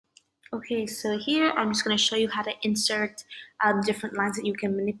Okay, so here I'm just going to show you how to insert different lines that you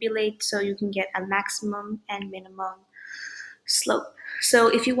can manipulate so you can get a maximum and minimum slope. So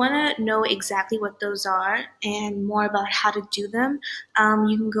if you want to know exactly what those are and more about how to do them,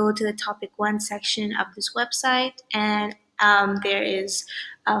 you can go to the topic 1 section of this website, and there is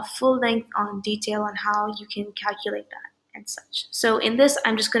a full length on detail on how you can calculate that and such. So in this,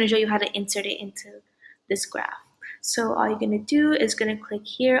 I'm just going to show you how to insert it into this graph. So all you're going to do is going to click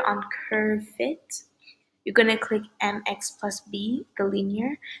here on curve fit. You're going to click mx plus b, the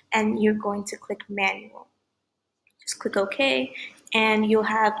linear, and you're going to click manual. Just click OK, and you'll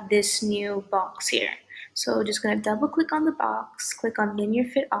have this new box here. So just going to double click on the box, click on linear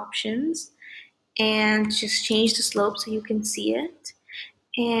fit options, and just change the slope so you can see it,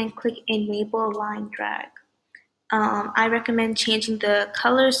 and click enable line drag. I recommend changing the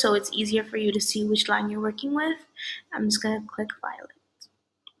color so it's easier for you to see which line you're working with. I'm just going to click violet.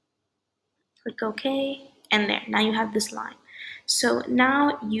 Click OK, and there, now you have this line. So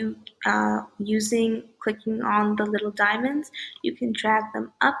now you, clicking on the little diamonds, you can drag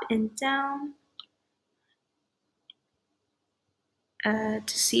them up and down to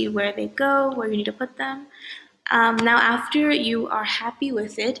see where they go, where you need to put them. Now after you are happy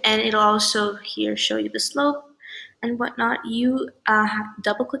with it, and it'll also here show you the slope and whatnot, you have to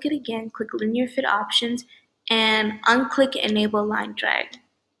double click it again, click linear fit options, and unclick enable line drag.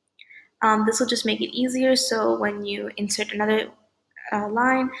 This will just make it easier, so when you insert another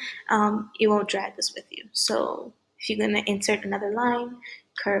line, it won't drag this with you. So if you're going to insert another line,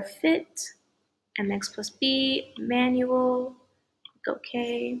 curve fit, mx plus b, manual, click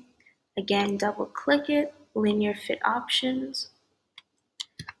OK. Again, double click it, linear fit options,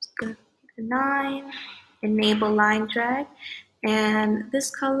 9, enable line drag, and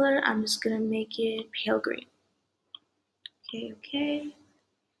this color, I'm just going to make it pale green. Okay.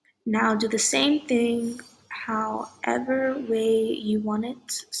 Now do the same thing however way you want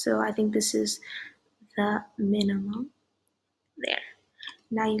it. So I think this is the minimum. There.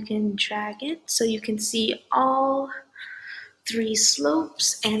 Now you can drag it so you can see all 3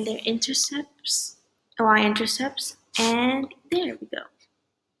 slopes and their intercepts, y-intercepts, and there we go.